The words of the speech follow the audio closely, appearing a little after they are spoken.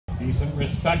Decent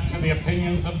respect to the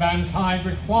opinions of mankind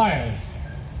requires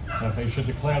that they should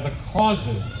declare the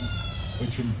causes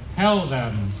which impel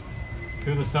them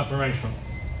to the separation.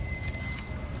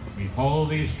 We hold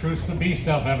these truths to be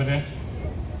self-evident,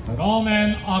 that all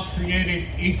men are created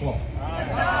equal,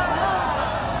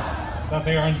 that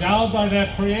they are endowed by their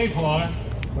Creator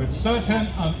with certain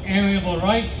unalienable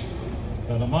rights,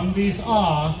 that among these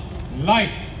are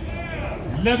life,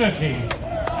 liberty,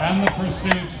 and the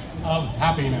pursuit of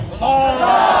happiness.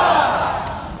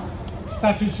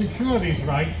 That to secure these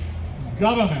rights,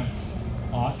 governments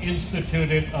are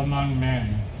instituted among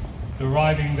men,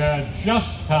 deriving their just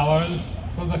powers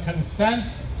from the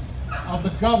consent of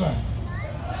the governed.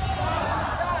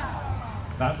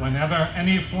 That whenever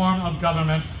any form of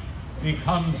government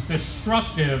becomes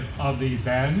destructive of these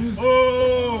ends,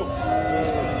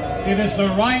 it is the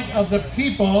right of the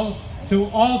people to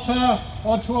alter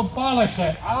or to abolish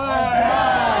it,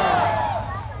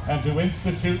 and to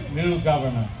institute new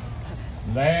government,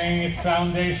 laying its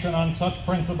foundation on such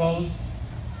principles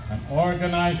and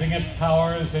organizing its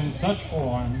powers in such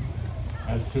form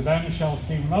as to them shall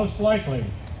seem most likely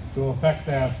to affect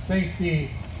their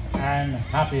safety and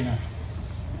happiness.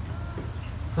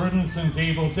 Prudence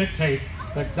indeed will dictate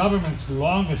that governments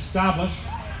long established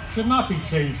should not be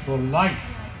changed for light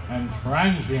and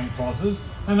transient causes,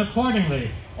 and accordingly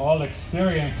all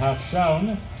experience hath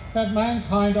shown that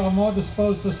mankind are more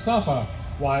disposed to suffer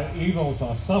while evils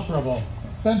are sufferable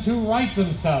than to right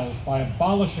themselves by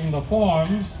abolishing the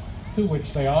forms to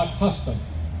which they are accustomed.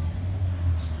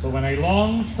 So when a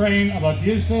long train of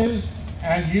abuses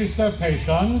and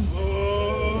usurpations,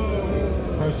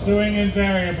 pursuing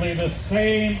invariably the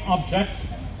same object,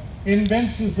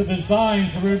 evinces a design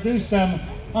to reduce them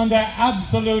under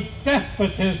absolute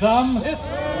despotism,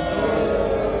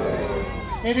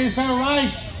 it is their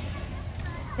right,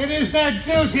 it is their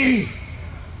duty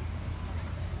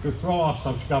to throw off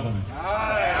such government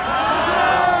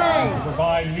and to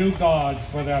provide new guards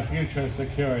for their future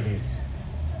security.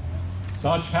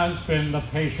 Such has been the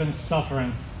patient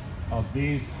sufferance of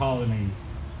these colonies,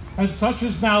 and such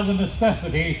is now the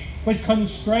necessity which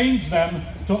constrains them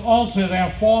to alter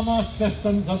their former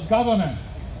systems of government.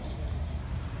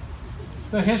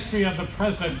 The history of the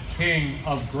present King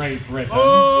of Great Britain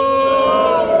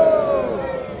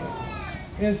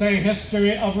is a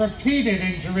history of repeated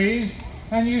injuries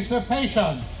and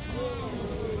usurpations,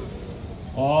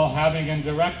 all having in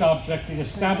direct object the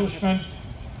establishment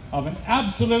of an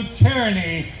absolute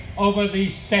tyranny over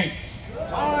these states.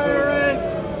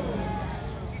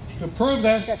 To prove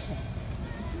this,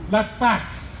 let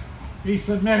facts be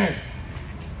submitted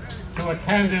to a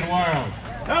candid world.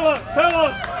 Tell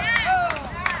us!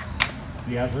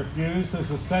 He has refused to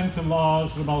assent to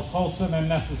laws the most wholesome and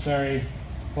necessary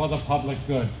for the public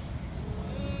good.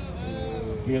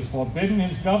 He has forbidden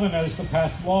his governors to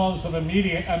pass laws of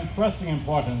immediate and pressing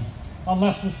importance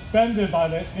unless suspended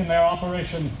in their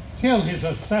operation till his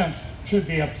assent should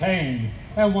be obtained,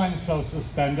 and when so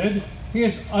suspended, he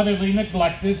is utterly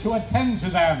neglected to attend to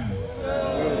them.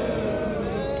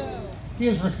 He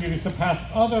has refused to pass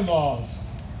other laws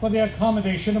for the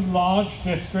accommodation of large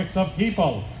districts of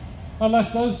people,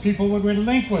 unless those people would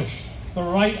relinquish the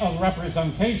right of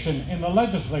representation in the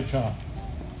legislature,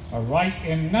 a right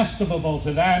inestimable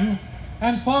to them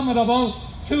and formidable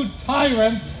to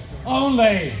tyrants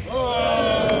only.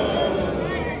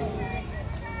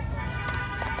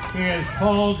 He has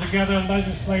called together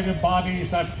legislative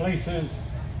bodies at places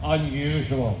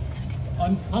unusual,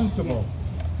 uncomfortable,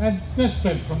 and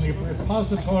distant from the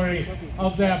repository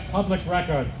of their public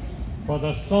records, for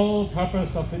the sole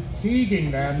purpose of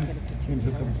fatiguing them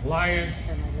into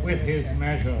compliance with his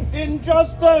measure.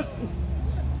 Injustice!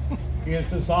 He has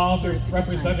dissolved its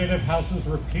representative houses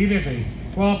repeatedly,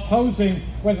 while opposing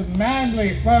with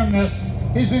manly firmness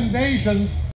his invasions